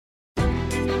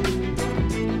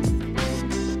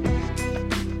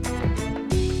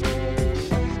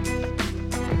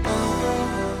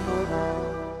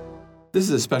This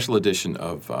is a special edition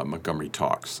of Montgomery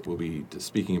Talks. We'll be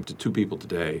speaking to two people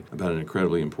today about an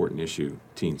incredibly important issue,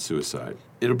 teen suicide.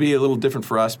 It'll be a little different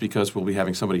for us because we'll be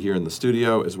having somebody here in the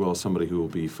studio as well as somebody who will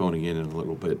be phoning in a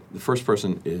little bit. The first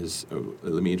person is,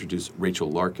 let me introduce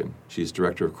Rachel Larkin. She's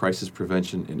Director of Crisis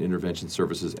Prevention and Intervention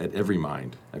Services at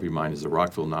EveryMind. EveryMind is a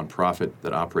Rockville nonprofit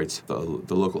that operates the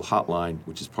local hotline,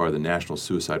 which is part of the National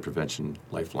Suicide Prevention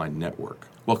Lifeline Network.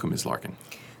 Welcome, Ms. Larkin.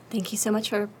 Thank you so much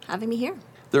for having me here.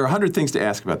 There are 100 things to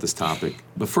ask about this topic,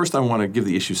 but first I want to give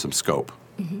the issue some scope.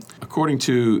 Mm-hmm. According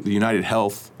to the United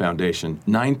Health Foundation,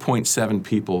 9.7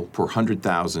 people per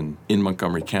 100,000 in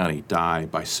Montgomery County die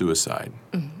by suicide.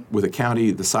 Mm-hmm. With a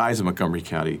county the size of Montgomery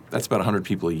County, that's about 100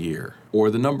 people a year, or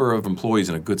the number of employees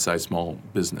in a good-sized small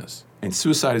business. And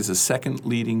suicide is the second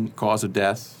leading cause of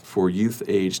death for youth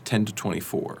aged 10 to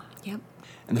 24. Yep.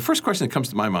 And the first question that comes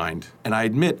to my mind, and I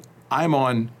admit I'm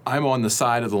on the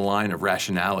side of the line of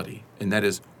rationality, and that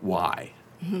is why?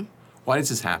 Mm-hmm. Why does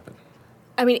this happen?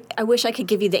 I mean, I wish I could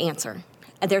give you the answer.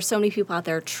 There's so many people out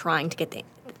there trying to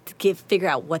figure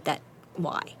out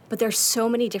why. But there's so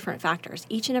many different factors.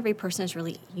 Each and every person is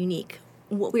really unique.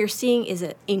 What we're seeing is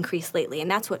an increase lately,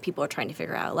 and that's what people are trying to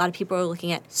figure out. A lot of people are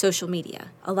looking at social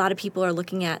media. A lot of people are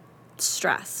looking at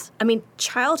stress. I mean,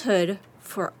 childhood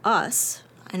for us,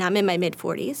 and I'm in my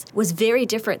mid-40s, was very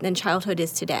different than childhood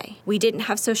is today. We didn't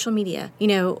have social media. You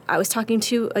know, I was talking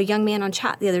to a young man on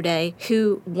chat the other day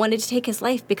who wanted to take his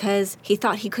life because he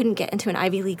thought he couldn't get into an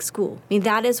Ivy League school. I mean,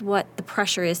 that is what the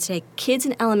pressure is today. Kids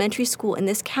in elementary school in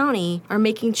this county are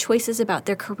making choices about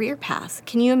their career paths.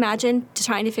 Can you imagine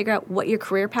trying to figure out what your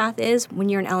career path is when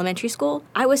you're in elementary school?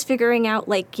 I was figuring out,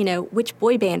 which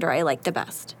boy band I like the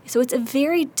best. So it's a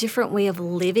very different way of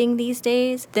living these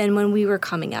days than when we were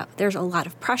coming up. There's a lot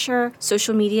of pressure.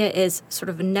 Social media is sort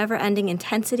of a never-ending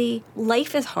intensity.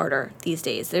 Life is harder these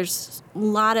days. There's a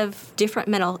lot of different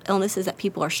mental illnesses that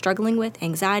people are struggling with: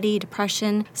 anxiety,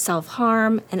 depression,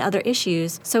 self-harm, and other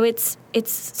issues. So it's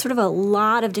sort of a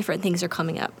lot of different things are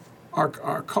coming up. Our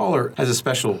caller has a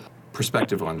special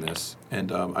perspective on this,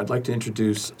 and I'd like to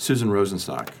introduce Susan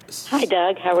Rosenstock. Hi,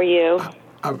 Doug. How are you?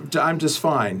 I'm just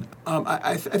fine.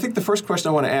 I think the first question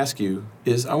I want to ask you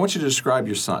is, I want you to describe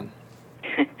your son.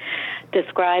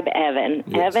 Describe Evan.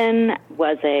 Yes. Evan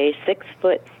was a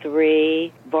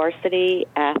 6'3" varsity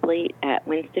athlete at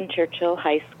Winston Churchill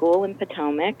High School in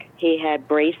Potomac. He had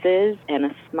braces and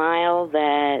a smile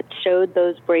that showed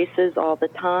those braces all the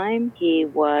time. He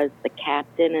was the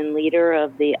captain and leader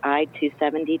of the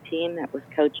I-270 team that was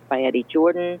coached by Eddie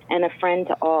Jordan, and a friend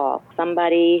to all.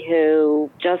 Somebody who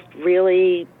just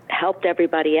really helped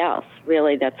everybody else.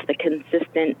 Really, that's the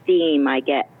consistent theme I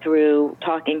get through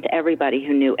talking to everybody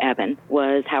who knew Evan,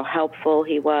 was how helpful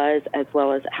he was, as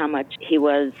well as how much he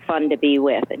was fun to be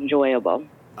with, enjoyable.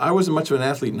 I wasn't much of an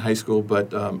athlete in high school,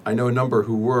 but I know a number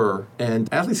who were,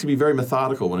 and athletes can be very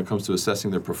methodical when it comes to assessing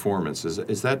their performance.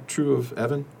 Is that true of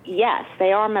Evan? Yes,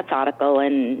 they are methodical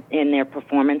in their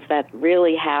performance. That's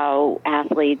really how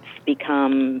athletes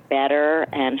become better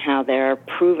and how they're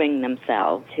proving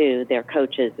themselves to their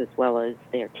coaches as well as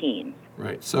their teams.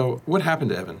 Right. So what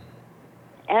happened to Evan?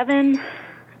 Evan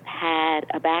had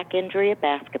a back injury at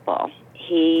basketball.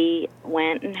 He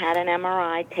went and had an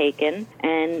MRI taken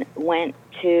and went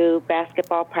to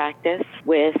basketball practice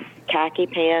with khaki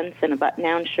pants and a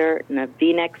button-down shirt and a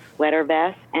V-neck sweater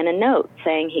vest and a note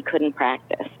saying he couldn't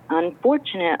practice.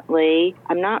 Unfortunately,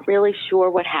 I'm not really sure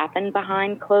what happened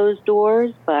behind closed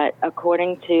doors, but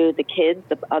according to the kids,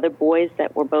 the other boys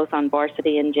that were both on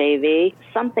varsity and JV,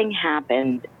 something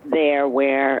happened there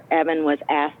where Evan was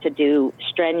asked to do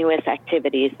strenuous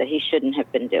activities that he shouldn't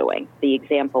have been doing. The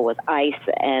example was ice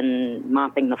and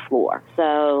mopping the floor.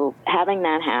 So having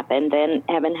that happen, then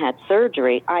Evan had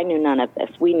surgery. I knew none of this.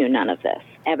 We knew none of this.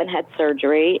 Evan had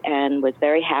surgery and was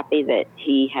very happy that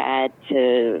he had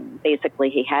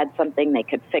something, they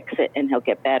could fix it, and he'll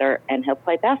get better, and he'll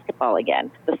play basketball again,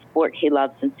 the sport he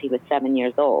loved since he was 7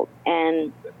 years old.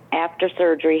 And after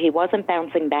surgery, he wasn't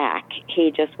bouncing back. He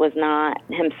just was not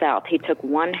himself. He took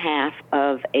 1/2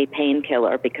 of a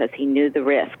painkiller because he knew the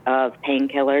risk of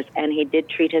painkillers, and he did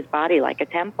treat his body like a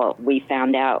temple. We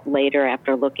found out later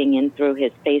after looking in through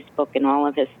his Facebook and all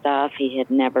of his stuff, he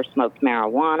had never smoked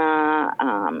marijuana.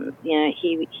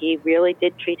 He really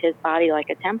did treat his body like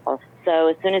a temple. So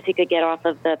as soon as he could get off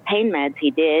of the pain meds,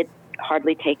 he did,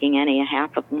 hardly taking any, a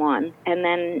half of one. And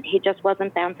then he just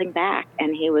wasn't bouncing back,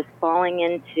 and he was falling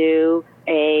into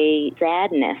a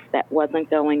sadness that wasn't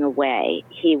going away.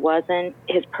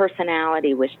 His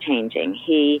personality was changing.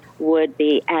 He would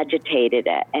be agitated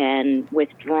and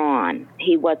withdrawn.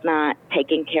 He was not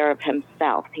taking care of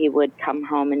himself. He would come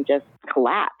home and just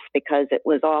collapse because it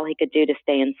was all he could do to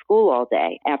stay in school all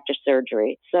day after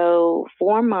surgery. So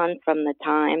 4 months from the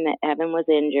time that Evan was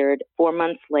injured, 4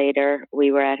 months later,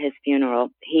 we were at his funeral.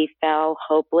 He fell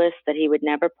hopeless that he would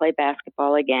never play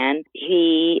basketball again.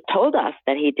 He told us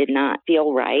that he did not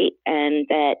feel right and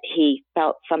that he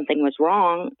felt something was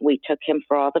wrong. We took him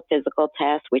for all the physical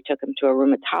tests. We took him to a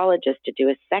rheumatologist to do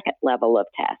a second level of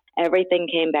tests. Everything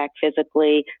came back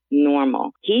physically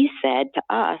normal. He said to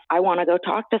us, I want to go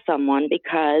talk to someone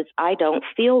because I don't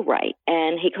feel right.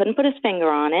 And he couldn't put his finger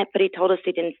on it, but he told us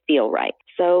he didn't feel right.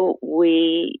 So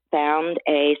we found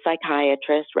a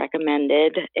psychiatrist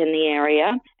recommended in the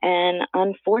area. And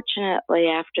unfortunately,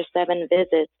 after 7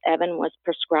 visits, Evan was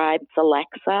prescribed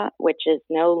Celexa, which is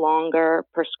no longer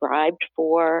prescribed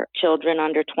for children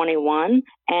under 21.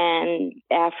 And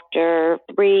after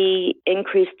 3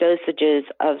 increased dosages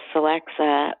of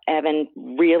Celexa, Evan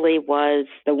really was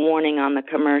the warning on the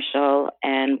commercial,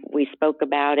 and we spoke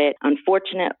about it.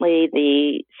 Unfortunately,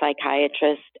 the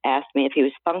psychiatrist asked me if he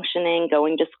was functioning,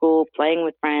 going to school, playing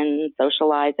with friends,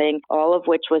 socializing, all of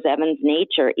which was Evan's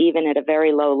nature, even at a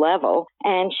very low level.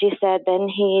 And she said, then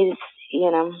he's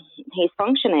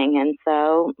functioning. And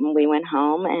so we went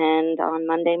home, and on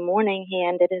Monday morning, he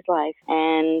ended his life.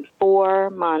 And 4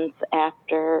 months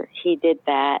after he did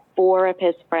that, 4 of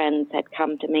his friends had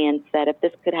come to me and said, if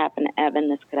this could happen to Evan,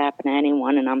 this could happen to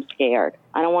anyone, and I'm scared.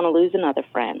 I don't want to lose another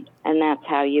friend. And that's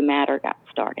how You Matter got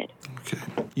started. Okay.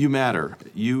 You Matter.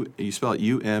 You spell it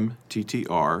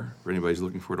UMTTR, for anybody who's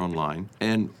looking for it online.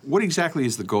 And what exactly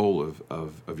is the goal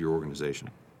of your organization?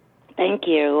 Thank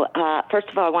you. First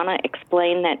of all, I want to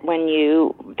explain that when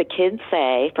the kids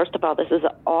say, first of all, this is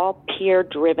an all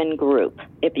peer-driven group.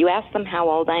 If you ask them how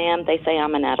old I am, they say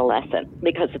I'm an adolescent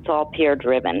because it's all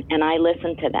peer-driven. And I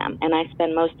listen to them, and I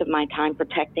spend most of my time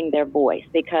protecting their voice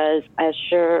because, I'm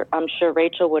sure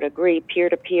Rachel would agree,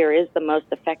 peer-to-peer is the most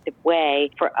effective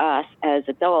way for us as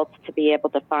adults to be able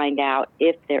to find out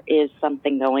if there is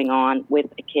something going on with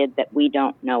a kid that we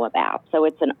don't know about. So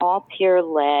it's an all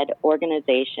peer-led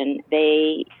organization.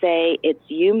 They say it's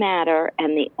You Matter,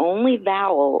 and the only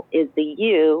vowel is the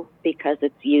U because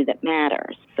it's you that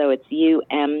matters. So it's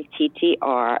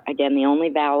UMTTR. Again, the only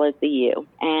vowel is the U.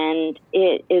 And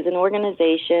it is an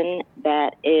organization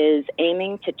that is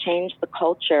aiming to change the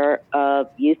culture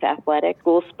of youth athletics,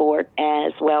 school sport,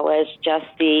 as well as just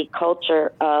the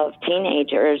culture of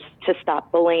teenagers to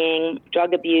stop bullying,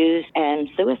 drug abuse, and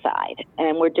suicide.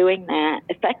 And we're doing that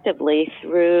effectively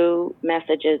through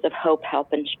messages of hope,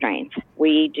 help, and strength.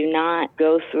 We do not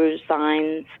go through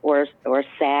signs or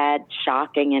sad,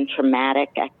 shocking, and traumatic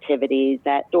activities.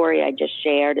 That story I just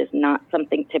shared is not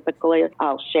something typically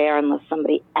I'll share unless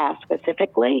somebody asks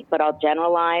specifically, but I'll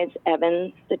generalize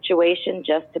Evan's situation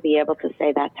just to be able to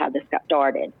say that's how this got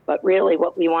started. But really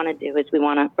what we want to do is we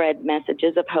want to spread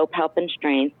messages of hope, help, and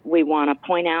strength. We want to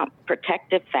point out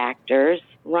protective factors,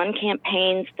 run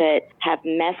campaigns that have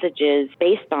messages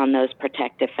based on those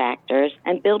protective factors,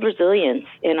 and build resilience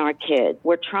in our kids.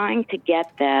 We're trying to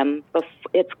get them,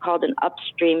 it's called an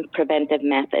upstream preventive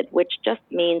method, which just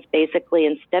means basically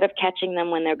instead of catching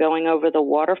them when they're going over the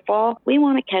waterfall, we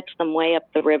want to catch them way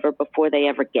up the river before they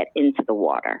ever get into the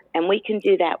water. And we can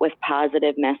do that with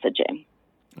positive messaging.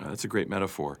 That's a great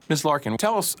metaphor. Ms. Larkin,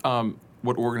 tell us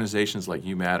what organizations like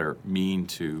You Matter mean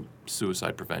to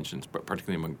suicide prevention,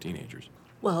 particularly among teenagers.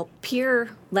 Well,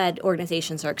 peer-led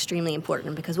organizations are extremely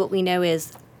important because what we know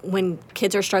is when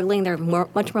kids are struggling, they're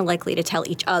much more likely to tell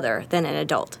each other than an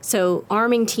adult. So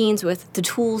arming teens with the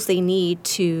tools they need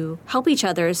to help each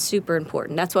other is super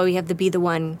important. That's why we have the Be the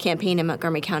One campaign in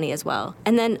Montgomery County as well.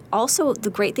 And then also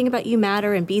the great thing about You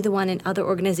Matter and Be the One and other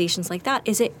organizations like that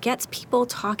is it gets people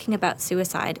talking about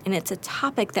suicide. And it's a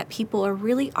topic that people are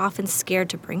really often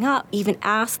scared to bring up, even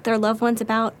ask their loved ones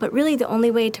about. But really the only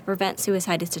way to prevent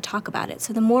suicide is to talk about it.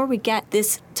 So the more we get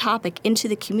this topic into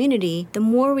the community, the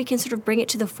more we can sort of bring it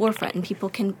to the forefront and people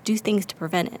can do things to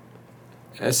prevent it.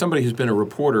 As somebody who's been a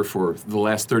reporter for the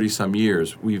last 30-some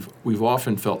years, we've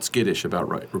often felt skittish about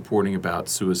reporting about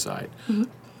suicide. Mm-hmm.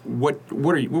 What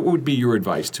would be your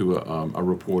advice to a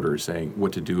reporter saying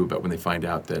what to do about when they find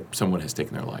out that someone has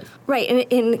taken their life? Right,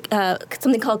 and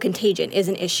something called contagion is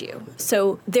an issue.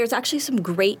 So there's actually some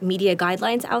great media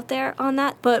guidelines out there on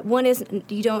that, but one is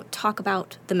you don't talk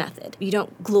about the method. You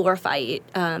don't glorify it.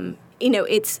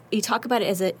 You talk about it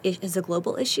as a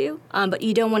global issue, but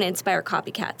you don't want to inspire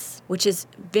copycats, which is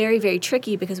very, very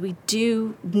tricky because we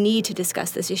do need to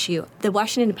discuss this issue. The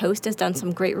Washington Post has done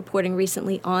some great reporting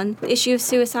recently on the issue of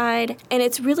suicide, and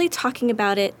it's really talking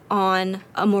about it on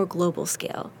a more global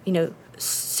scale.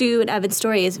 Sue and Evan's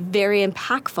story is very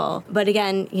impactful. But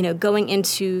again, going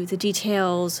into the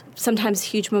details, sometimes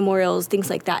huge memorials, things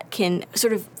like that can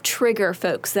sort of trigger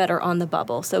folks that are on the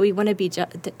bubble. So we want to be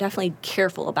definitely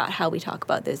careful about how we talk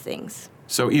about those things.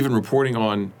 So even reporting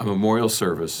on a memorial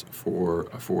service for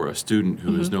a student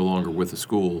who is no longer with the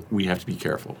school, we have to be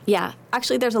careful. Yeah.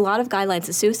 Actually, there's a lot of guidelines.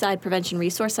 The Suicide Prevention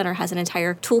Resource Center has an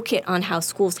entire toolkit on how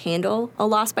schools handle a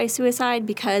loss by suicide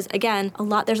because, again,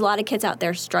 there's a lot of kids out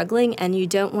there struggling, and you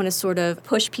don't want to sort of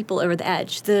push people over the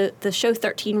edge. The show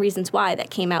 13 Reasons Why that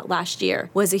came out last year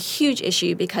was a huge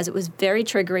issue because it was very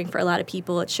triggering for a lot of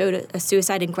people. It showed a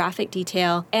suicide in graphic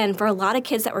detail. And for a lot of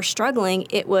kids that were struggling,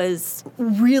 it was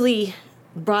really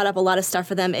brought up a lot of stuff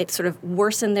for them. It sort of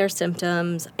worsened their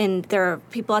symptoms. And there are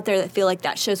people out there that feel like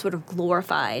that show sort of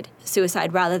glorified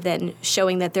suicide rather than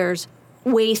showing that there's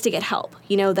ways to get help.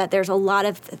 That there's a lot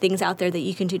of things out there that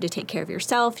you can do to take care of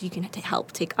yourself. You can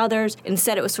help take others.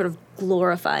 Instead, it was sort of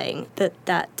glorifying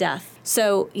that death.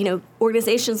 So,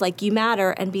 organizations like You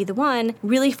Matter and Be the One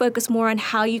really focus more on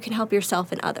how you can help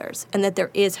yourself and others, and that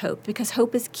there is hope, because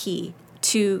hope is key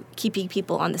to keeping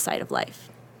people on the side of life.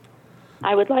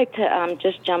 I would like to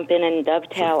just jump in and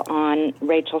dovetail on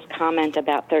Rachel's comment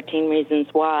about 13 Reasons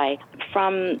Why.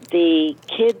 From the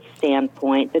kids'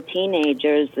 standpoint, the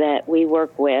teenagers that we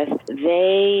work with,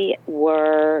 they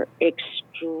were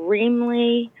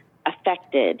extremely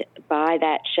affected by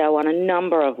that show on a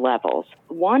number of levels.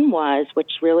 One was, which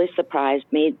really surprised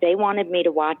me, they wanted me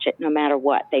to watch it no matter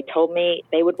what. They told me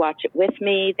they would watch it with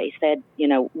me. They said,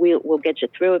 we'll get you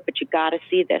through it, but you got to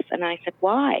see this. And I said,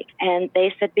 why? And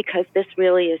they said, because this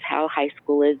really is how high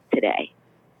school is today.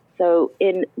 So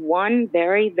in one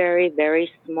very, very,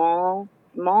 very small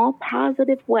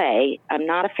positive way, I'm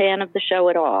not a fan of the show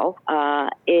at all,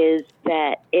 is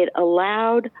that it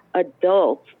allowed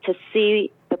adults to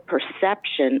see the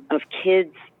perception of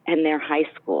kids and their high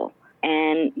school.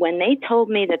 And when they told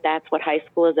me that that's what high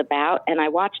school is about, and I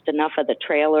watched enough of the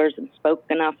trailers and spoke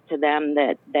enough to them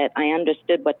that I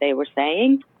understood what they were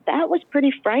saying, that was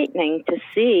pretty frightening to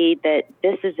see that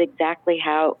this is exactly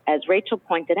how, as Rachel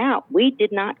pointed out, we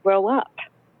did not grow up.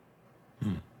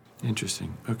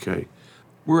 Interesting. Okay.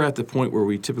 We're at the point where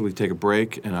we typically take a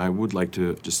break, and I would like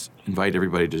to just invite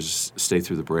everybody to just stay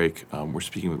through the break. We're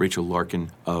speaking with Rachel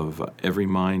Larkin of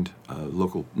EveryMind, a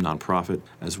local nonprofit,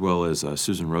 as well as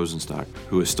Susan Rosenstock,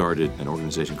 who has started an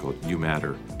organization called You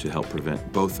Matter to help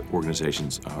prevent. Both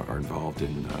organizations are involved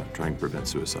in trying to prevent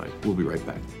suicide. We'll be right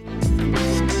back.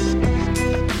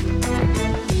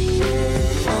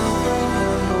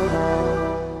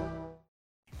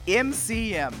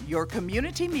 MCM, your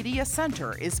community media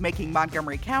center, is making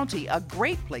Montgomery County a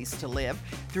great place to live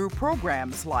through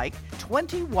programs like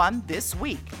 21 This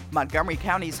Week. Montgomery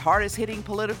County's hardest-hitting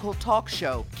political talk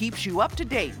show keeps you up to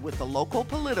date with the local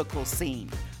political scene.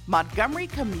 Montgomery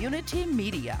Community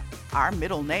Media. Our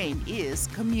middle name is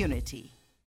Community.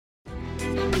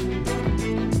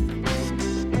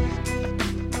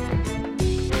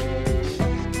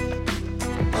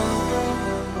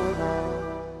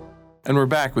 And we're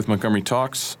back with Montgomery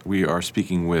Talks. We are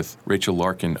speaking with Rachel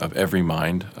Larkin of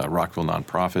EveryMind, a Rockville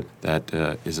nonprofit that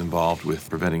is involved with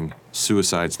preventing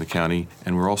suicides in the county.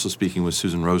 And we're also speaking with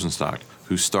Susan Rosenstock,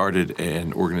 who started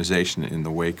an organization in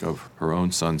the wake of her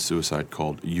own son's suicide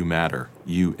called You Matter,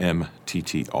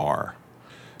 UMTTR.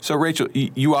 So, Rachel,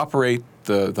 you operate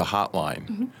the hotline.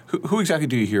 Mm-hmm. Who exactly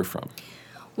do you hear from?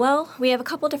 Well, we have a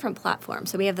couple different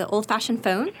platforms. So we have the old-fashioned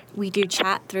phone. We do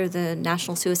chat through the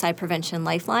National Suicide Prevention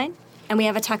Lifeline. And we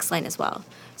have a text line as well.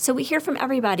 So we hear from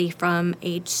everybody from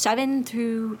age 7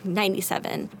 through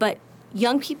 97. But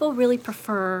young people really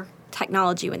prefer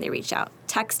technology when they reach out,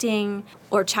 texting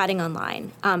or chatting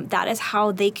online. That is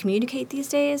how they communicate these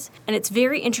days. And it's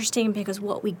very interesting because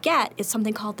what we get is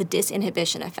something called the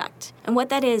disinhibition effect. And what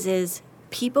that is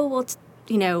people will,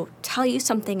 tell you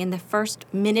something in the first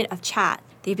minute of chat.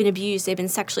 They've been abused, they've been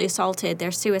sexually assaulted,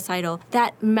 they're suicidal.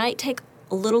 That might take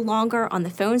a little longer on the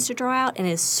phones to draw out and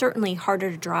is certainly harder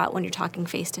to draw out when you're talking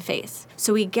face-to-face.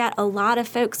 So we get a lot of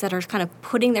folks that are kind of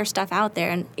putting their stuff out there.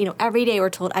 And, every day we're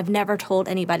told, I've never told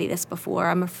anybody this before.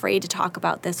 I'm afraid to talk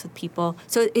about this with people.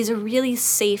 So it is a really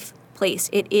safe place.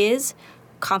 It is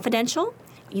confidential.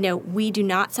 We do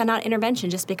not send out intervention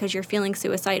just because you're feeling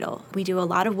suicidal. We do a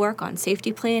lot of work on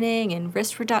safety planning and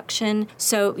risk reduction.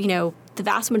 So, the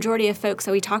vast majority of folks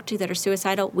that we talk to that are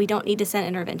suicidal, we don't need to send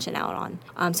intervention out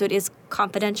on. So it is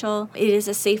confidential. It is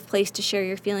a safe place to share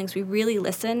your feelings. We really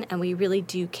listen and we really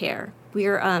do care. We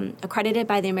are accredited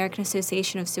by the American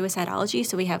Association of Suicidology,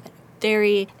 so we have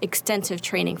very extensive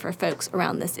training for folks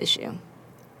around this issue.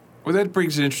 Well, that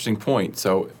brings an interesting point.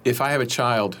 So if I have a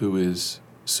child who is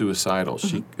suicidal,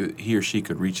 he or she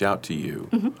could reach out to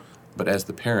you, but as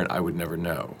the parent, I would never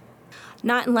know.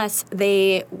 Not unless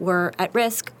they were at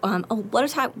risk. A lot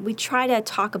of time we try to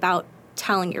talk about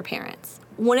telling your parents.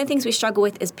 One of the things we struggle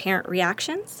with is parent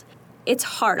reactions. It's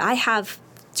hard. I have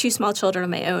 2 small children of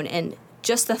my own, and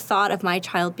just the thought of my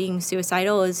child being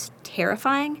suicidal is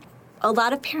terrifying. A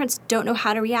lot of parents don't know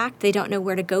how to react. They don't know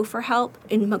where to go for help.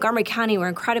 In Montgomery County, we're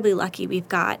incredibly lucky. We've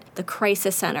got the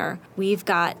Crisis Center. We've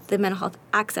got the Mental Health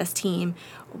Access Team.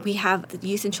 We have the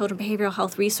Youth and Children Behavioral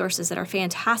Health resources that are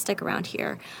fantastic around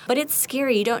here. But it's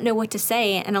scary. You don't know what to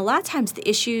say. And a lot of times the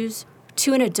issues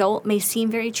to an adult may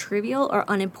seem very trivial or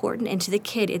unimportant, and to the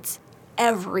kid, it's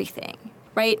everything,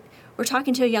 right? We're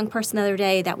talking to a young person the other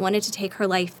day that wanted to take her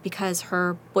life because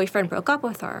her boyfriend broke up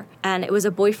with her. And it was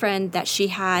a boyfriend that she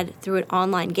had through an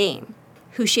online game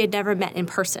who she had never met in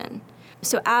person.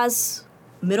 So as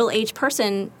a middle-aged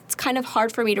person, it's kind of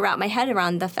hard for me to wrap my head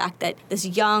around the fact that this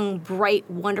young, bright,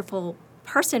 wonderful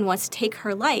person wants to take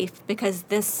her life because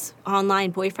this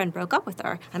online boyfriend broke up with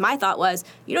her. And my thought was,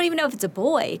 you don't even know if it's a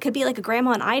boy. It could be like a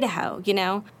grandma in Idaho, you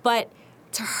know? But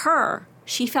to her,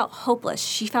 she felt hopeless.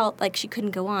 She felt like she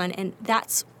couldn't go on. And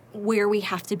that's where we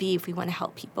have to be if we want to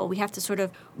help people. We have to sort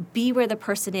of be where the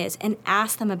person is and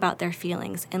ask them about their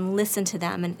feelings and listen to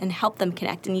them and help them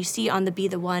connect. And you see on the Be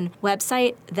the One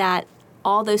website that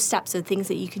all those steps of things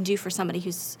that you can do for somebody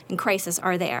who's in crisis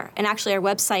are there. And actually our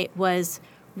website was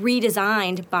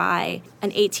redesigned by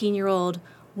an 18-year-old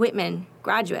Whitman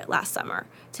graduate last summer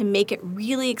to make it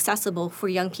really accessible for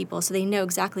young people so they know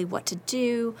exactly what to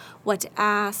do, what to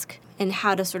ask, and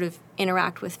how to sort of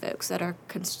interact with folks that are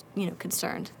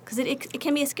concerned. Because it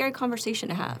can be a scary conversation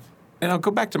to have. And I'll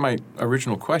go back to my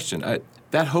original question.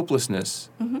 That hopelessness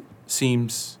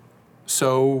seems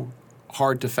so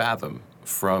hard to fathom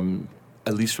from,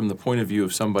 at least from the point of view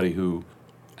of somebody who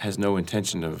has no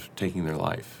intention of taking their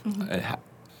life.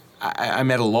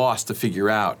 I'm at a loss to figure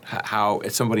out how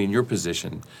somebody in your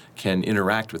position can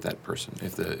interact with that person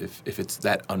if it's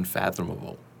that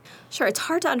unfathomable. Sure, it's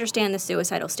hard to understand the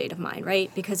suicidal state of mind,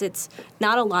 right? Because it's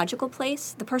not a logical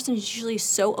place. The person is usually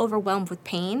so overwhelmed with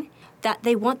pain that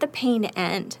they want the pain to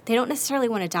end. They don't necessarily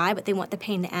want to die, but they want the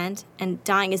pain to end, and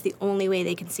dying is the only way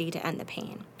they can see to end the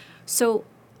pain. So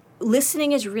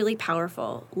listening is really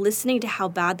powerful. Listening to how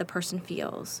bad the person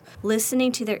feels.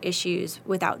 Listening to their issues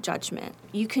without judgment.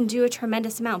 You can do a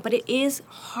tremendous amount, but it is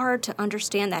hard to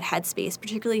understand that headspace,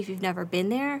 particularly if you've never been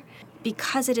there,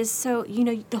 because it is so,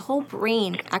 the whole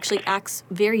brain actually acts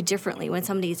very differently when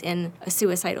somebody's in a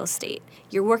suicidal state.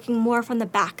 You're working more from the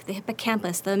back, the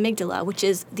hippocampus, the amygdala, which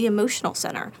is the emotional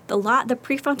center. The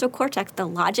prefrontal cortex, the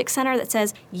logic center that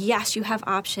says, yes, you have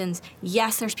options.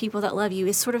 Yes, there's people that love you,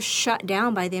 is sort of shut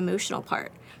down by the emotional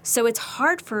part. So it's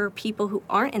hard for people who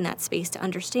aren't in that space to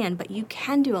understand, but you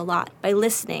can do a lot by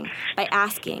listening, by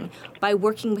asking, by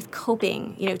working with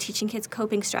coping, teaching kids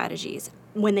coping strategies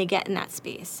when they get in that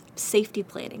space, safety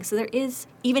planning. So there is,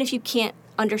 even if you can't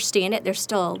understand it, there's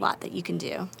still a lot that you can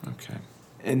do. Okay.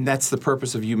 And that's the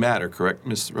purpose of You Matter, correct,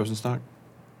 Ms. Rosenstock?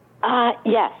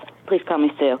 Yes. Please call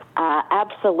me Sue.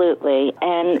 Absolutely.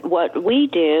 And what we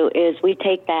do is we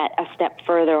take that a step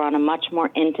further on a much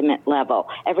more intimate level.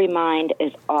 Every Mind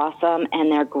is awesome, and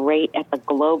they're great at the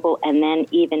global and then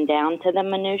even down to the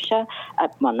minutia.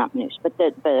 Well, not minutia, but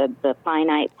the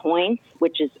finite points,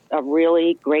 which is a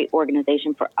really great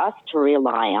organization for us to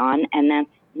rely on. And that's,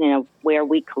 where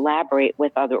we collaborate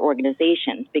with other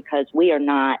organizations because we are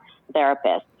not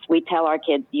therapists. We tell our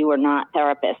kids, you are not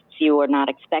therapists. You are not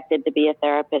expected to be a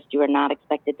therapist. You are not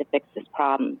expected to fix this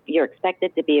problem. You're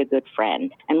expected to be a good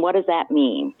friend. And what does that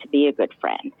mean, to be a good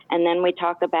friend? And then we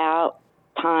talk about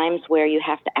times where you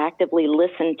have to actively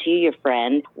listen to your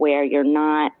friend, where you're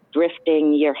not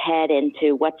drifting your head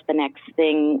into what's the next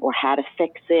thing or how to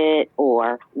fix it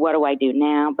or what do I do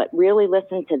now, but really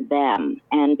listen to them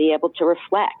and be able to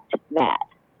reflect that.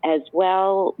 As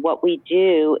well, what we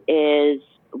do is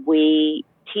we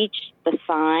teach the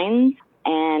signs,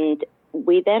 and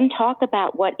we then talk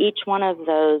about what each one of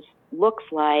those looks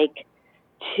like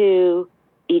to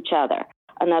each other.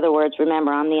 In other words,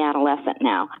 remember, I'm the adolescent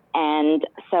now. And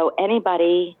so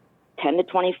anybody 10 to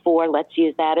 24, let's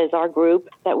use that as our group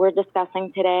that we're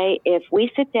discussing today. If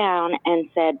we sit down and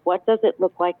said, what does it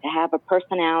look like to have a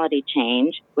personality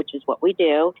change, which is what we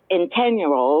do, in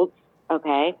 10-year-olds,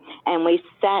 okay, and we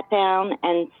sat down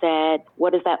and said,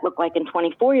 what does that look like in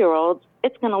 24-year-olds?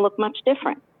 It's going to look much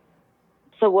different.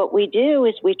 So what we do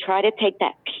is we try to take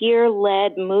that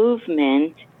peer-led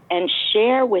movement and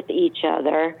share with each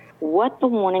other what the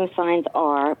warning signs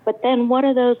are, but then what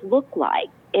do those look like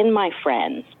in my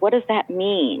friends? What does that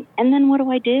mean? And then what do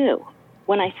I do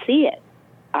when I see it?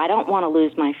 I don't want to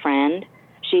lose my friend.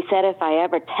 She said if I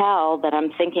ever tell that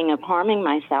I'm thinking of harming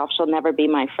myself, she'll never be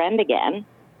my friend again,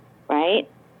 right?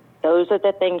 Those are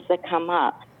the things that come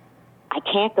up. I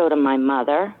can't go to my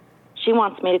mother. She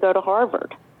wants me to go to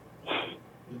Harvard.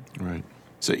 Right.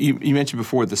 So you mentioned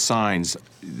before the signs.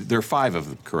 There are 5 of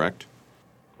them, correct?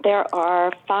 There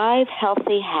are 5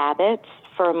 healthy habits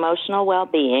for emotional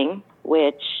well-being,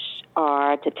 which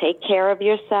are to take care of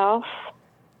yourself,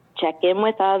 check in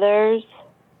with others,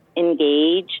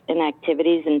 engage in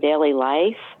activities in daily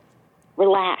life,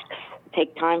 relax,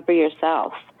 take time for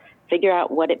yourself, figure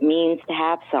out what it means to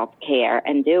have self-care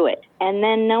and do it. And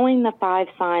then knowing the 5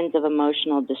 signs of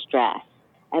emotional distress.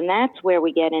 And that's where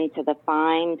we get into the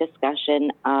fine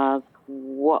discussion of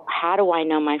how do I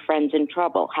know my friend's in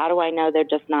trouble? How do I know they're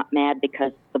just not mad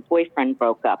because the boyfriend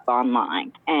broke up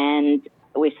online? And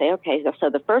we say, okay, so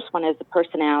the first one is the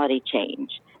personality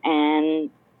change. And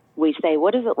we say,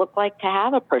 what does it look like to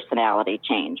have a personality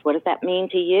change? What does that mean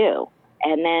to you?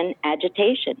 And then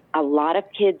agitation. A lot of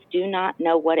kids do not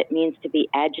know what it means to be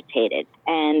agitated.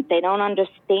 And they don't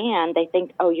understand. They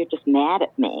think, oh, you're just mad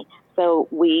at me. So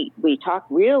we talk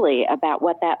really about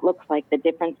what that looks like, the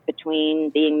difference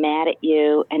between being mad at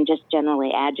you and just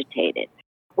generally agitated.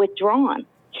 Withdrawn.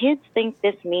 Kids think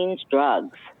this means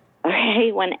drugs.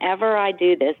 Okay, whenever I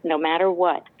do this, no matter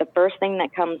what, the first thing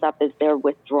that comes up is they're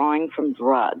withdrawing from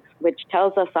drugs, which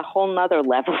tells us a whole nother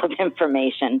level of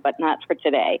information, but not for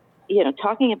today. You know,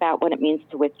 talking about what it means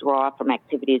to withdraw from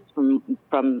activities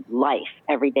from life,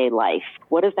 everyday life.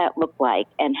 What does that look like?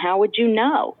 And how would you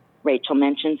know? Rachel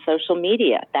mentioned social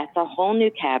media. That's a whole new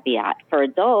caveat for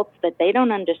adults that they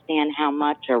don't understand how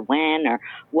much or when or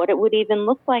what it would even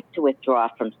look like to withdraw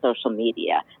from social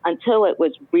media until it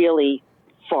was really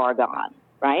far gone,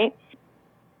 right?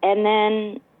 And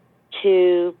then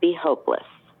to be hopeless.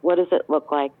 What does it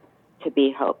look like to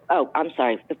be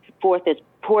The 4th is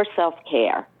poor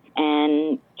self-care.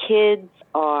 And kids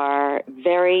are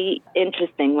very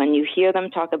interesting when you hear them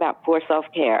talk about poor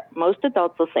self-care. Most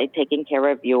adults will say taking care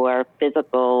of your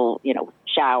physical,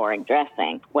 showering,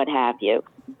 dressing, what have you.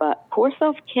 But poor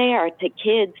self-care to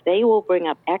kids, they will bring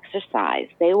up exercise.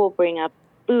 They will bring up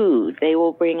food. They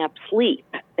will bring up sleep.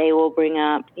 They will bring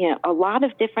up, a lot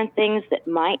of different things that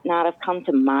might not have come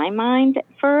to my mind at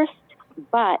first,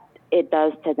 but it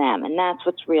does to them. And that's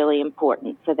what's really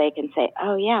important. So they can say,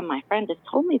 oh, yeah, my friend has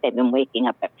told me they've been waking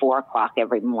up at 4 o'clock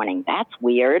every morning. That's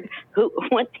weird.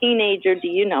 What teenager do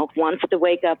you know wants to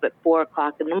wake up at 4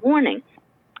 o'clock in the morning?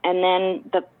 And then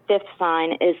the 5th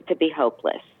sign is to be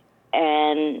hopeless.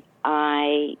 And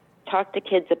I talk to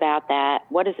kids about that.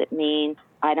 What does it mean?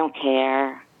 I don't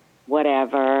care,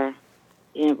 whatever.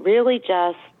 Really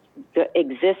just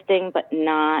existing but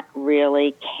not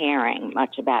really caring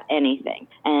much about anything.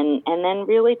 And then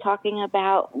really talking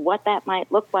about what that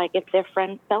might look like if their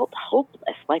friend felt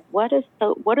hopeless. Like what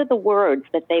are the words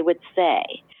that they would say?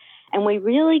 And we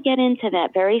really get into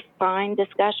that very fine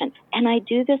discussion. And I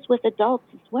do this with adults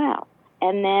as well.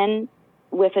 And then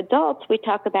with adults, we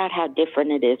talk about how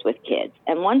different it is with kids.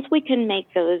 And once we can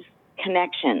make those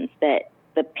connections that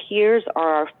the peers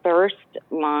are our first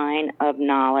line of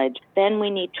knowledge, then we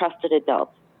need trusted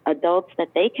adults that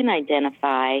they can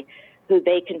identify, who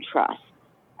they can trust.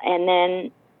 And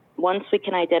then once we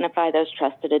can identify those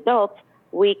trusted adults,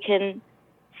 we can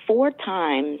 4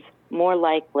 times more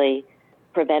likely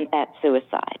prevent that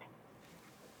suicide.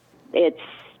 It's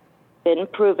been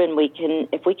proven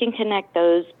if we can connect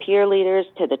those peer leaders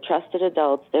to the trusted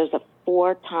adults, there's a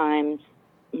 4 times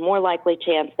more likely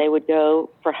chance they would go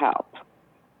for help.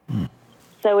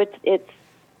 So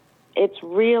it's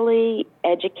really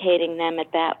educating them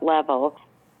at that level,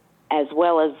 as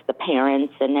well as the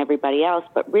parents and everybody else,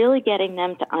 but really getting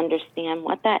them to understand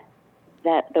what that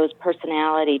those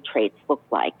personality traits look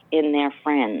like in their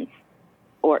friends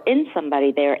or in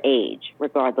somebody their age,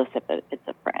 regardless if it's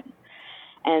a friend.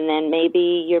 And then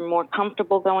maybe you're more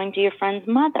comfortable going to your friend's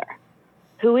mother.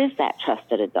 Who is that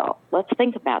trusted adult? Let's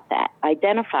think about that.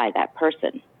 Identify that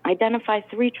person. Identify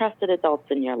 3 trusted adults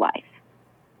in your life.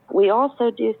 We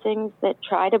also do things that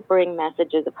try to bring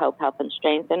messages of hope, help, and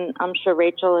strength, and I'm sure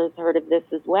Rachel has heard of this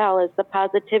as well, is the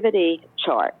positivity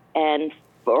chart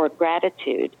or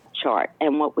gratitude chart.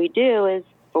 And what we do is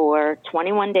for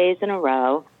 21 days in a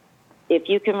row, if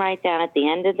you can write down at the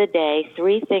end of the day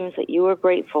 3 things that you are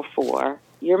grateful for,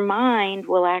 your mind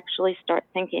will actually start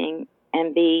thinking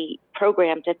and be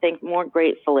programmed to think more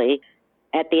gratefully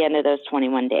at the end of those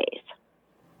 21 days.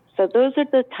 So those are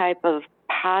the type of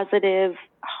positive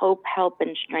hope, help,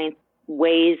 and strength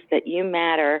ways that You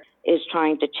Matter is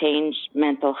trying to change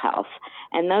mental health.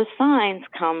 And those signs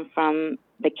come from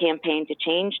the campaign to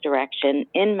change direction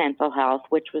in mental health,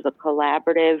 which was a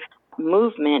collaborative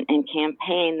movement and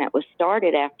campaign that was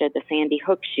started after the Sandy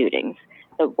Hook shootings.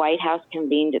 The White House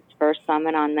convened its first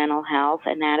summit on mental health,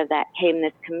 and out of that came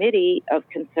this committee of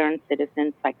concerned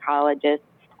citizens, psychologists,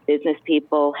 business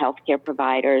people, healthcare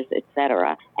providers,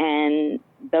 etc. And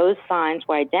those signs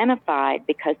were identified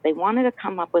because they wanted to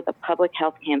come up with a public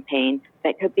health campaign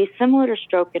that could be similar to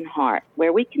stroke and heart,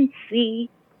 where we can see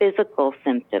physical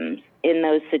symptoms in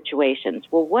those situations.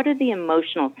 Well, what are the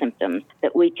emotional symptoms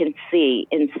that we can see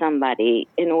in somebody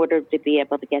in order to be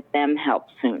able to get them help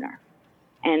sooner?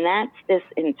 And that's this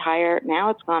entire,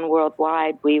 now it's gone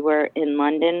worldwide. We were in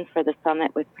London for the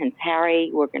summit with Prince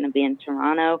Harry. We're going to be in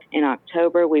Toronto in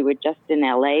October. We were just in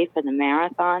LA for the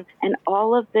marathon. And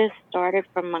all of this started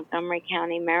from Montgomery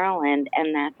County, Maryland,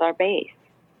 and that's our base.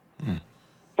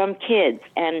 From kids.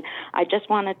 And I just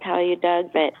want to tell you,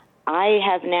 Doug, that I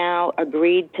have now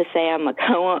agreed to say I'm a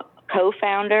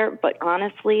co-founder, but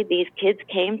honestly, these kids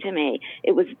came to me.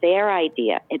 It was their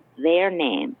idea. It's their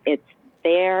name. It's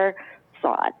their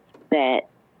thoughts that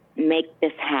make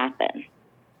this happen.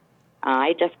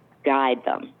 I just guide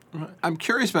them. I'm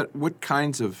curious about what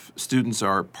kinds of students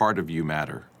are part of You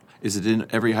Matter. Is it in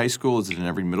every high school? Is it in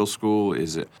every middle school?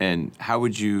 And how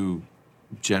would you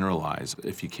generalize,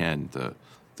 if you can,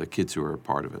 the kids who are a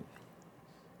part of it?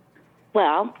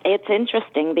 Well, it's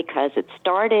interesting because it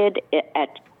started at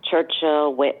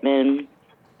Churchill, Whitman,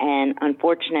 and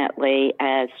unfortunately,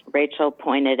 as Rachel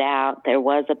pointed out, there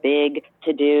was a big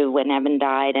to-do when Evan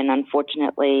died, and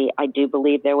unfortunately, I do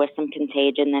believe there was some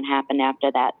contagion that happened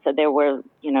after that. So there were,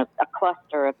 a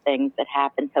cluster of things that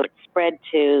happened. So it spread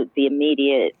to the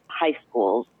immediate high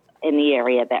schools in the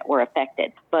area that were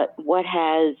affected. But what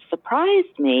has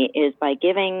surprised me is by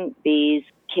giving these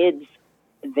kids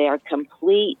their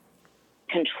complete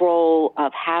control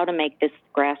of how to make this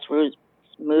grassroots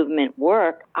movement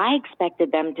work, I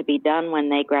expected them to be done when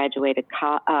they graduated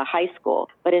high school.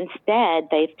 But instead,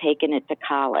 they've taken it to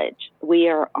college. We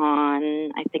are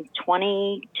on, I think,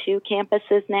 22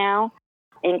 campuses now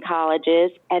in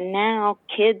colleges. And now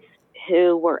kids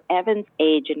who were Evan's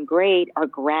age and grade are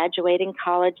graduating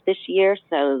college this year.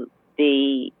 So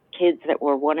the kids that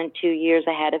were 1 and 2 years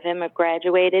ahead of him have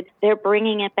graduated. They're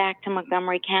bringing it back to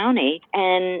Montgomery County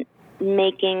and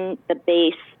making the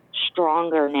base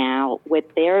stronger now with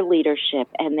their leadership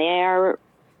and their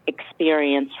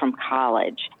experience from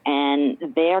college and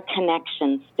their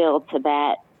connection still to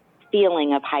that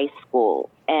feeling of high school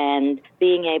and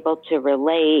being able to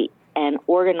relate and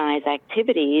organize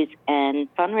activities and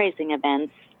fundraising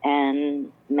events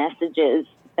and messages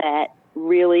that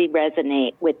really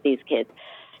resonate with these kids.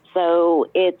 So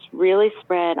it's really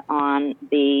spread on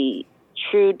the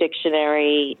true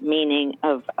dictionary meaning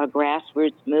of a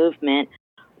grassroots movement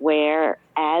where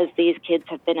as these kids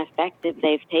have been effective,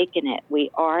 they've taken it. We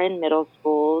are in middle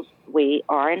schools. We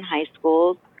are in high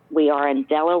schools. We are in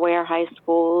Delaware high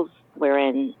schools. We're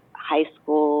in high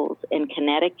schools in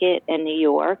Connecticut and New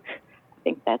York. I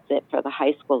think that's it for the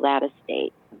high schools out of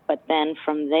state. But then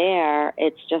from there,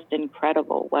 it's just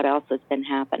incredible what else has been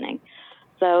happening.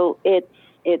 So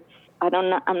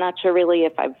I'm not sure really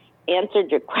if I've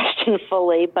answered your question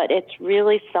fully, but it's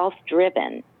really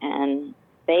self-driven and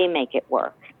they make it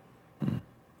work.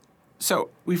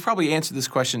 So we've probably answered this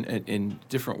question in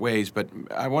different ways, but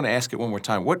I want to ask it one more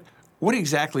time. What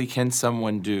exactly can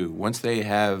someone do once they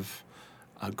have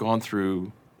gone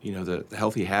through, the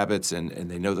healthy habits and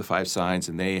they know the 5 signs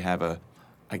and they have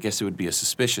I guess it would be a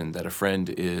suspicion that a friend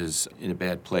is in a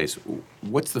bad place?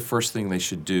 What's the first thing they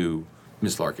should do,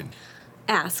 Ms. Larkin?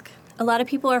 Ask. A lot of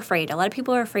people are afraid. A lot of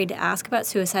people are afraid to ask about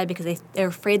suicide because they're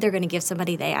afraid they're going to give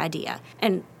somebody the idea.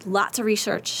 And lots of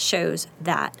research shows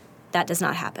that does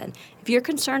not happen. If you're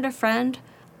concerned a friend,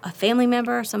 a family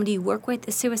member, somebody you work with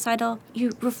is suicidal,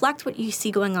 you reflect what you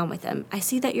see going on with them. I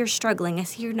see that you're struggling. I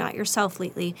see you're not yourself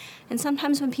lately. And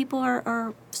sometimes when people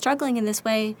are struggling in this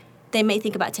way, they may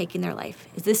think about taking their life.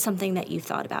 Is this something that you've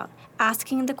thought about?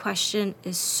 Asking the question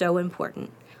is so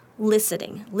important.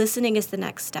 Listening is the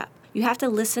next step. You have to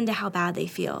listen to how bad they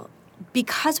feel.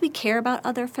 Because we care about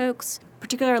other folks,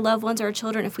 particularly our loved ones or our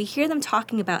children, if we hear them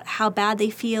talking about how bad they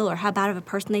feel or how bad of a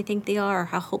person they think they are or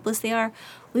how hopeless they are,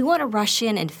 we want to rush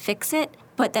in and fix it,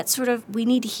 but that's we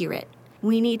need to hear it.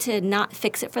 We need to not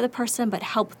fix it for the person, but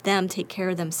help them take care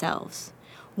of themselves.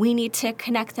 We need to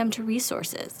connect them to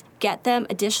resources, get them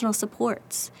additional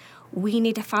supports. We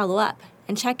need to follow up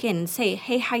and check in and say,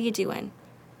 hey, how you doing?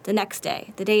 The next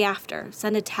day, the day after,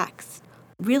 send a text.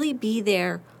 Really be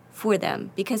there for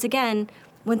them. Because again,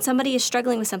 when somebody is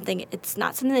struggling with something, it's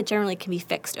not something that generally can be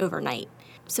fixed overnight.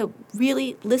 So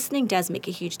really, listening does make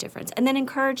a huge difference. And then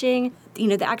encouraging,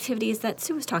 the activities that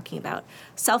Sue was talking about,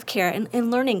 self-care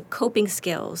and learning coping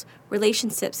skills,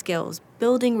 relationship skills,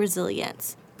 building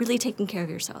resilience, really taking care of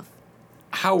yourself.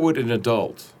 How would an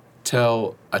adult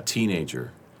tell a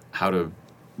teenager how to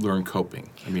learn coping?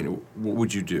 I mean, what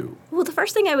would you do? Well, the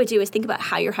first thing I would do is think about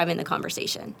how you're having the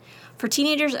conversation. For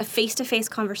teenagers, a face-to-face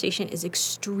conversation is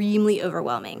extremely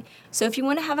overwhelming. So if you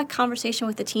want to have a conversation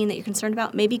with a teen that you're concerned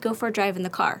about, maybe go for a drive in the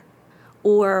car,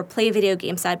 or play a video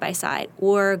game side by side,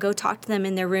 or go talk to them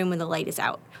in their room when the light is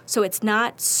out. So it's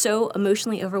not so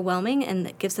emotionally overwhelming, and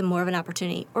that gives them more of an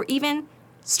opportunity. Or even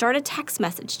start a text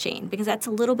message chain, because that's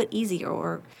a little bit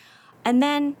easier. And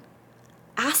then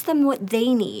ask them what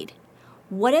they need.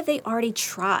 What have they already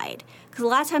tried? Because a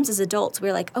lot of times as adults,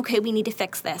 we're like, okay, we need to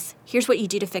fix this. Here's what you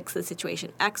do to fix the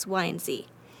situation, X, Y, and Z.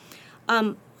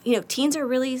 Teens are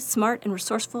really smart and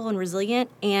resourceful and resilient,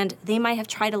 and they might have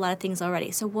tried a lot of things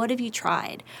already. So what have you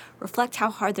tried? Reflect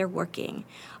how hard they're working.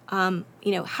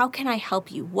 How can I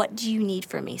help you? What do you need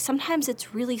from me? Sometimes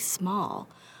it's really small.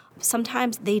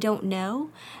 Sometimes they don't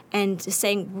know, and just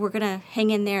saying, we're going to hang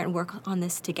in there and work on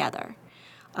this together.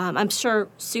 I'm sure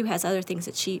Sue has other things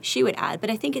that she would add, but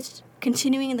I think it's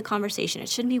continuing in the conversation. It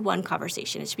shouldn't be one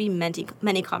conversation. It should be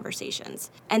many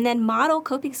conversations. And then model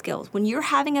coping skills. When you're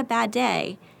having a bad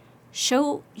day,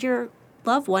 show your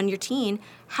loved one, your teen,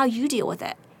 how you deal with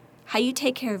it, how you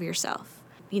take care of yourself.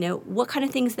 What kind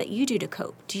of things that you do to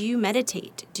cope. Do you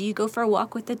meditate? Do you go for a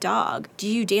walk with the dog? Do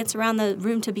you dance around the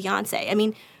room to Beyonce? I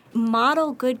mean,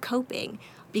 model good coping,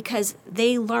 because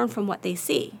they learn from what they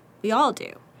see. We all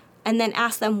do. And then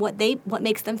ask them what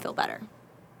makes them feel better.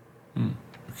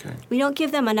 Okay. We don't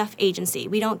give them enough agency.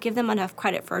 We don't give them enough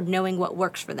credit for knowing what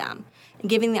works for them. And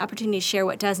giving the opportunity to share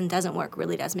what does and doesn't work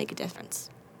really does make a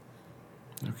difference.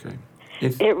 Okay.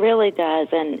 It really does,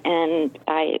 and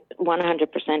I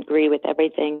 100% agree with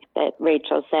everything that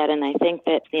Rachel said, and I think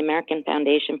that the American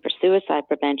Foundation for Suicide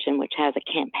Prevention, which has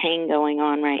a campaign going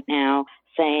on right now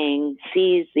saying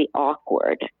seize the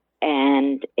awkward,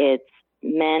 and it's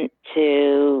meant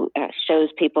to shows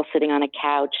people sitting on a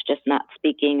couch just not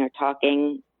speaking or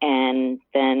talking, and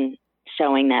then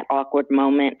showing that awkward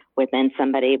moment where then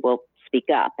somebody will speak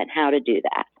up and how to do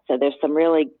that. So there's some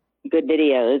really good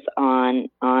videos on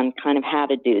kind of how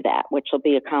to do that, which will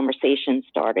be a conversation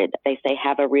started. They say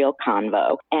have a real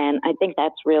convo. And I think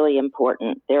that's really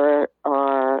important. There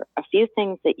are a few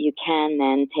things that you can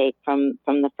then take from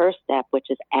the first step, which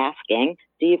is asking,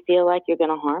 do you feel like you're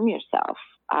going to harm yourself?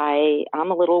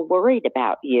 I'm a little worried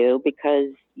about you because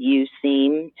you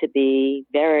seem to be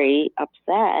very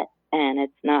upset, and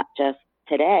it's not just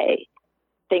today.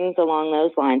 Things along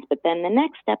those lines. But then the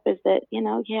next step is that,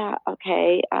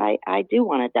 I do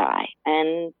want to die.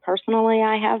 And personally,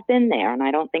 I have been there, and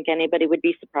I don't think anybody would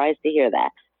be surprised to hear that.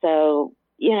 So,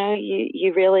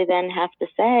 you really then have to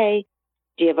say,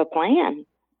 do you have a plan?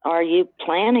 Are you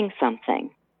planning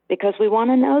something? Because we want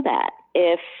to know that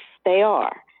if they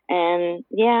are. And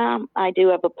I do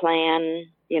have a plan,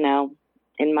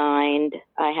 in mind.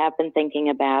 I have been thinking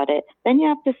about it. Then you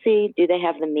have to see, do they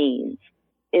have the means?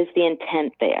 Is the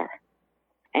intent there?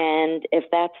 And if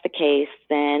that's the case,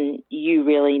 then you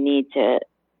really need to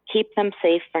keep them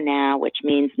safe for now, which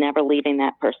means never leaving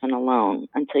that person alone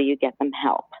until you get them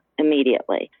help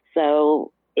immediately.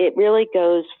 So it really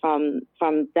goes from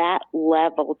that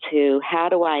level to how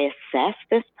do I assess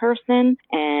this person?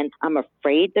 And I'm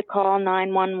afraid to call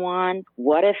 911.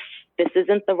 What if this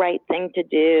isn't the right thing to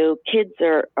do? Kids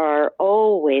are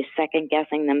always second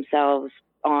guessing themselves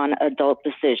on adult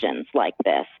decisions like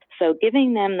this. So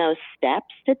giving them those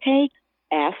steps to take,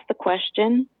 ask the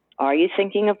question, are you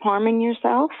thinking of harming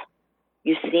yourself?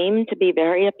 You seem to be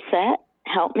very upset.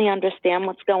 Help me understand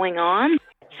what's going on.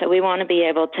 So we want to be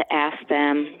able to ask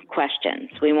them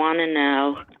questions. We want to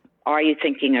know, are you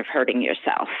thinking of hurting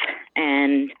yourself?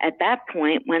 And at that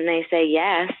point, when they say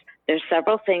yes, there's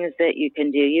several things that you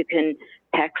can do. You can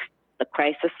text the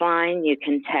crisis line, you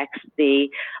can text the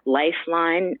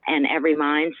Lifeline and Every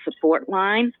Mind support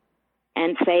line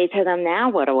and say to them, now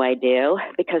what do I do?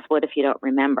 Because what if you don't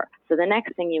remember? So the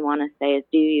next thing you want to say is,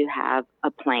 do you have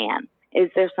a plan? Is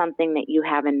there something that you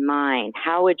have in mind?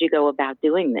 How would you go about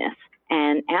doing this?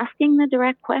 And asking the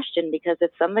direct question, because if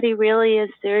somebody really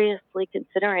is seriously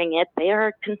considering it, they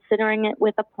are considering it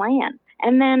with a plan.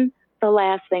 And then the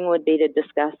last thing would be to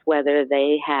discuss whether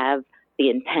they have the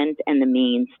intent and the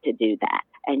means to do that.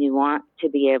 And you want to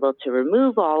be able to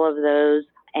remove all of those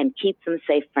and keep them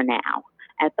safe for now.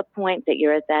 At the point that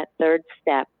you're at that third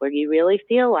step where you really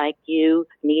feel like you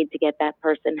need to get that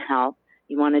person help,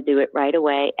 you want to do it right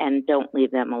away and don't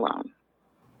leave them alone.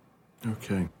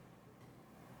 Okay.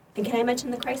 And can I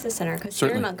mention the Crisis Center? Because here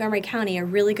in Certainly. Montgomery County, a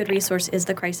really good resource is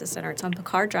the Crisis Center. It's on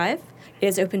Picard Drive. It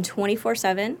is open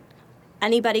 24/7.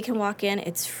 Anybody can walk in.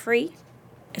 It's free.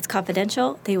 It's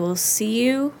confidential. They will see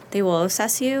you. They will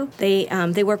assess you. They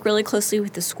work really closely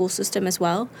with the school system as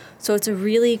well. So it's a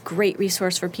really great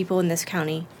resource for people in this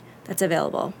county that's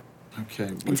available.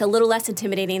 Okay. It's a little less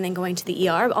intimidating than going to the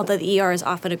ER, although the ER is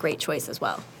often a great choice as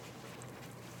well.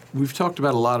 We've talked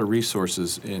about a lot of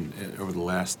resources over the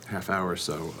last half hour or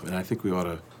so, and I think we ought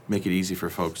to make it easy for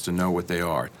folks to know what they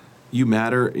are. You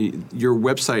Matter, your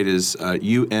website is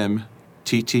umttr.org?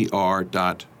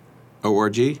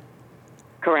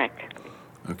 Correct.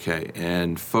 Okay,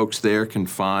 and folks there can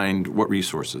find what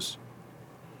resources?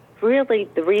 Really,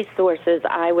 the resources,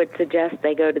 I would suggest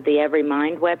they go to the Every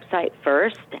Mind website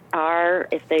first, or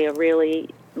if they are really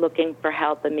looking for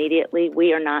help immediately,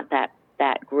 we are not that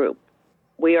group.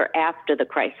 We are after the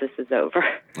crisis is over.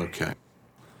 Okay.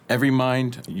 Every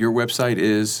Mind, your website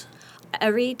is?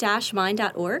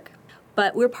 every-mind.org.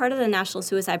 But we're part of the National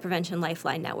Suicide Prevention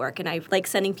Lifeline Network, and I like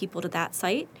sending people to that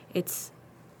site. It's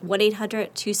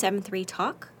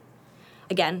 1-800-273-TALK.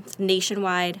 Again, it's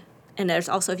nationwide. And there's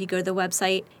also, if you go to the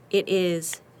website,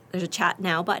 there's a chat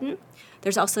now button.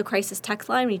 There's also a crisis text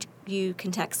line. You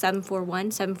can text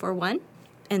 741-741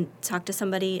 and talk to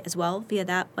somebody as well via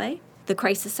that way. The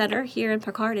Crisis Center here in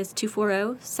Picard is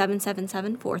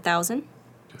 240-777-4000.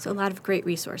 So a lot of great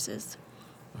resources.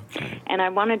 Okay. And I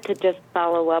wanted to just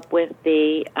follow up with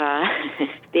the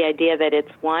the idea that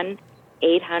it's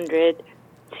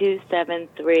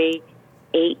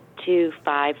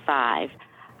 1-800-273-8255.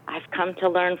 I've come to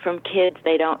learn from kids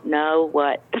they don't know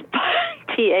what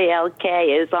TALK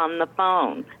is on the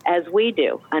phone, as we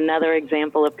do. Another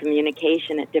example of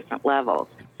communication at different levels.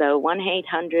 So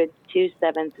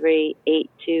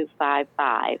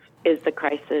 1-800-273-8255 is the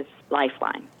crisis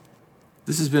lifeline.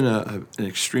 This has been an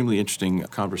extremely interesting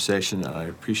conversation, and I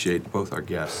appreciate both our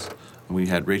guests. We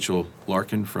had Rachel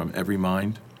Larkin from Every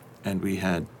Mind, and we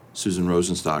had Susan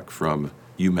Rosenstock from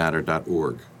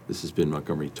umatter.org. This has been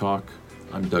Montgomery Talk.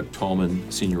 I'm Doug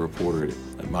Tallman, senior reporter at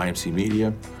MyMC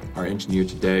Media. Our engineer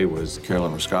today was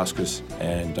Carolyn Roskauskas,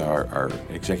 and our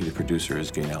executive producer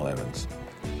is Gaynell Evans.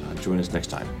 Join us next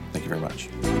time. Thank you very much.